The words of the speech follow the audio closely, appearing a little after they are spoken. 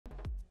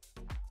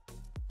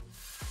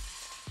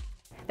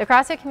The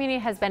CrossFit community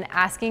has been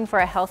asking for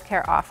a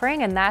healthcare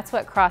offering, and that's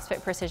what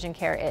CrossFit Precision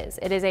Care is.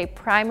 It is a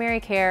primary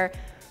care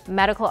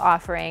medical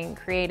offering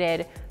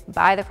created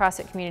by the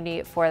CrossFit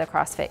community for the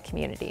CrossFit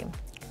community.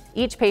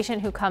 Each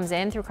patient who comes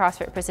in through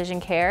CrossFit Precision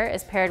Care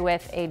is paired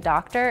with a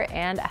doctor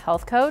and a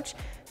health coach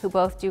who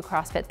both do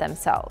CrossFit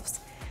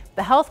themselves.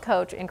 The health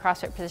coach in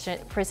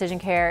CrossFit Precision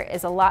Care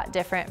is a lot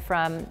different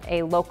from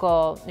a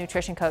local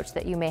nutrition coach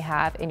that you may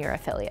have in your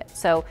affiliate.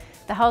 So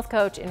the health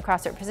coach in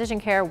CrossFit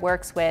Precision Care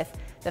works with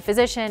the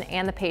physician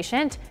and the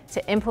patient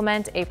to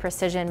implement a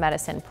precision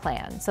medicine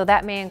plan. So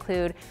that may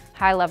include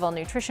high-level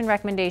nutrition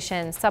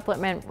recommendations,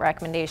 supplement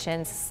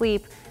recommendations,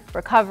 sleep,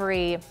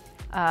 recovery,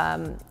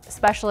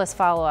 specialist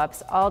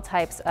follow-ups, all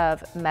types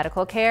of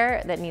medical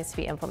care that needs to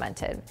be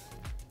implemented.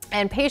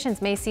 And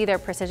patients may see their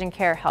precision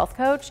care health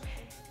coach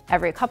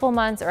every couple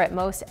months or at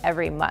most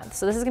every month.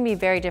 So this is gonna be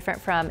very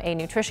different from a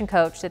nutrition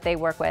coach that they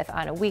work with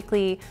on a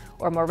weekly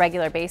or more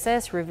regular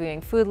basis,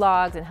 reviewing food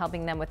logs and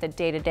helping them with the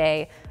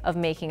day-to-day of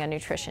making a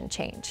nutrition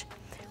change.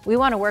 We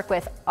want to work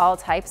with all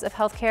types of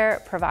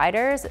healthcare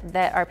providers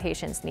that our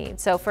patients need.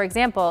 So for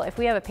example, if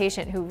we have a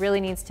patient who really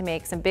needs to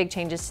make some big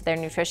changes to their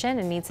nutrition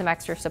and needs some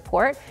extra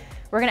support,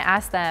 we're going to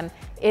ask them,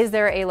 is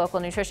there a local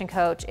nutrition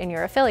coach in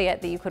your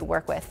affiliate that you could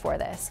work with for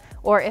this?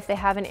 Or if they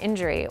have an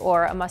injury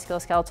or a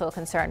musculoskeletal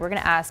concern, we're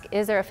going to ask,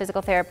 is there a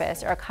physical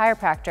therapist or a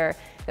chiropractor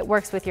that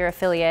works with your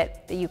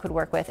affiliate that you could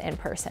work with in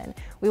person?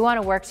 We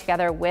want to work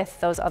together with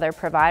those other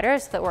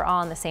providers so that we're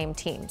all on the same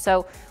team.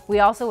 So we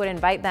also would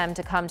invite them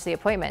to come to the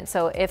appointment.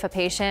 So if a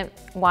patient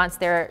wants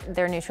their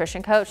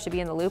nutrition coach to be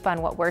in the loop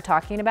on what we're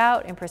talking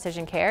about in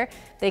precision care,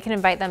 they can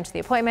invite them to the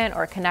appointment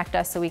or connect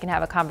us so we can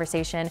have a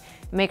conversation,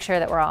 make sure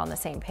that we're all on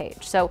the same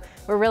page. So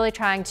we're really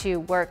trying to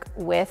work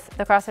with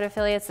the CrossFit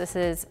affiliates. This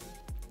is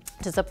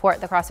to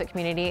support the CrossFit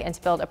community and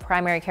to build a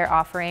primary care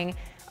offering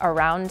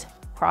around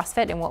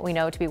CrossFit and what we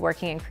know to be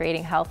working and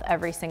creating health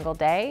every single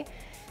day.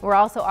 We're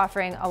also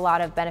offering a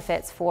lot of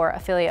benefits for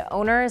affiliate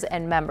owners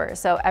and members.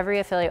 So every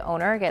affiliate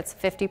owner gets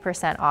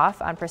 50%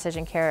 off on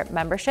Precision Care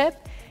membership,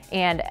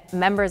 and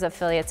members of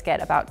affiliates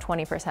get about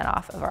 20%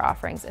 off of our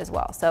offerings as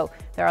well. So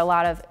there are a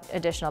lot of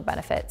additional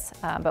benefits,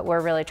 but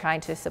we're really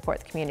trying to support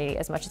the community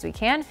as much as we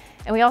can.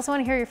 And we also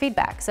want to hear your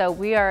feedback. So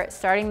we are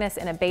starting this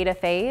in a beta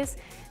phase.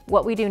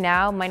 What we do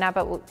now might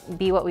not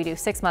be what we do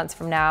 6 months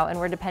from now, and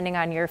we're depending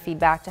on your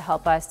feedback to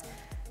help us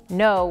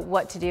know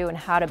what to do and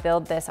how to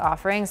build this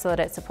offering so that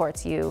it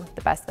supports you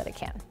the best that it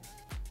can.